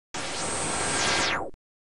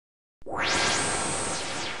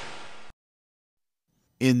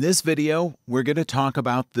In this video, we're going to talk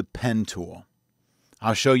about the pen tool.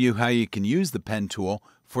 I'll show you how you can use the pen tool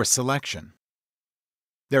for selection.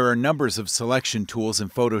 There are numbers of selection tools in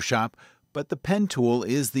Photoshop, but the pen tool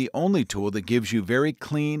is the only tool that gives you very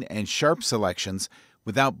clean and sharp selections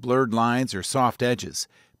without blurred lines or soft edges,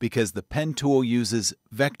 because the pen tool uses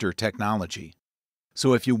vector technology.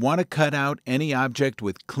 So if you want to cut out any object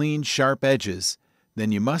with clean, sharp edges,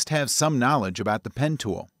 then you must have some knowledge about the pen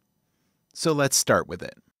tool. So let's start with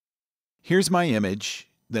it. Here's my image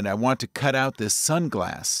that I want to cut out this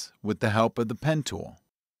sunglass with the help of the pen tool.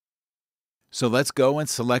 So let's go and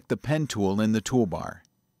select the pen tool in the toolbar.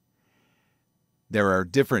 There are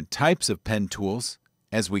different types of pen tools,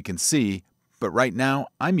 as we can see, but right now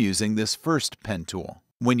I'm using this first pen tool.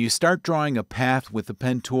 When you start drawing a path with the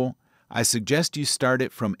pen tool, I suggest you start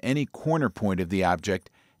it from any corner point of the object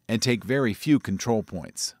and take very few control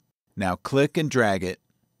points. Now click and drag it,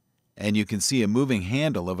 and you can see a moving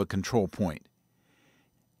handle of a control point.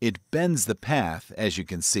 It bends the path, as you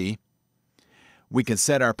can see. We can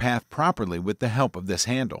set our path properly with the help of this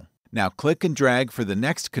handle. Now click and drag for the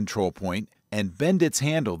next control point and bend its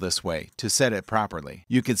handle this way to set it properly.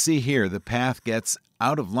 You can see here the path gets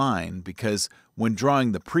out of line because when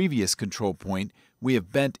drawing the previous control point, we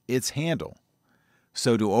have bent its handle.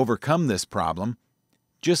 So to overcome this problem,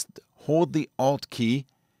 just hold the Alt key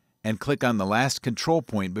and click on the last control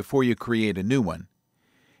point before you create a new one.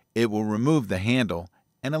 It will remove the handle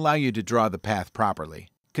and allow you to draw the path properly.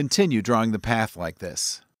 Continue drawing the path like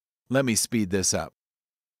this. Let me speed this up.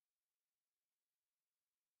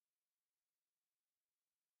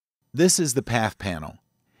 This is the path panel.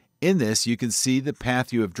 In this, you can see the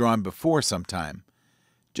path you have drawn before sometime.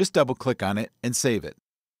 Just double-click on it and save it.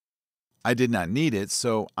 I did not need it,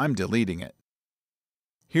 so I'm deleting it.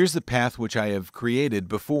 Here's the path which I have created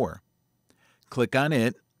before. Click on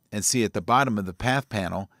it and see at the bottom of the path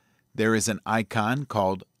panel there is an icon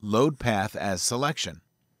called Load Path as Selection.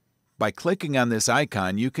 By clicking on this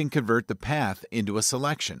icon, you can convert the path into a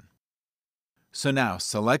selection. So now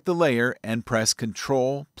select the layer and press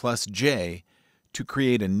Ctrl+J to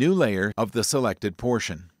create a new layer of the selected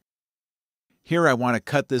portion. Here I want to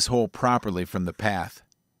cut this hole properly from the path.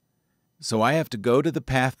 So I have to go to the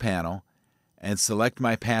path panel and select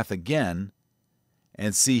my path again,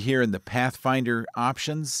 and see here in the Pathfinder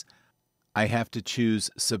options, I have to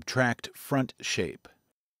choose Subtract Front Shape.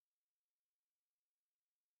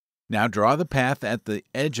 Now draw the path at the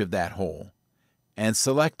edge of that hole, and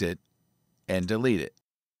select it, and delete it.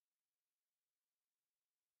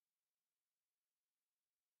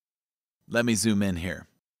 Let me zoom in here.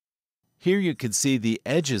 Here you can see the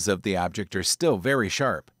edges of the object are still very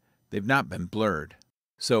sharp. They've not been blurred.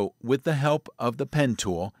 So with the help of the pen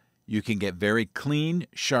tool, you can get very clean,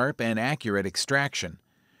 sharp, and accurate extraction,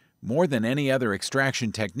 more than any other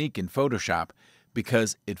extraction technique in Photoshop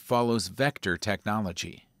because it follows vector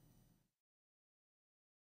technology.